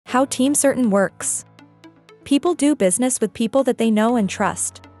How TeamCERTin works. People do business with people that they know and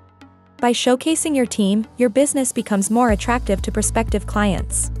trust. By showcasing your team, your business becomes more attractive to prospective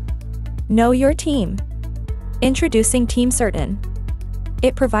clients. Know your team. Introducing TeamCERTin.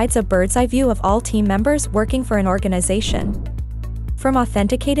 It provides a bird's-eye view of all team members working for an organization. From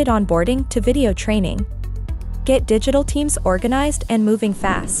authenticated onboarding to video training. Get digital teams organized and moving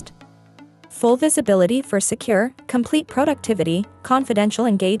fast. Full visibility for secure, complete productivity, confidential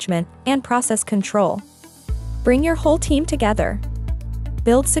engagement, and process control. Bring your whole team together.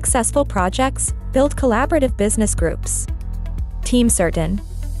 Build successful projects, build collaborative business groups. TeamCERTin.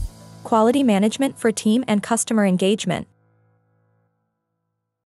 Quality management for team and customer engagement.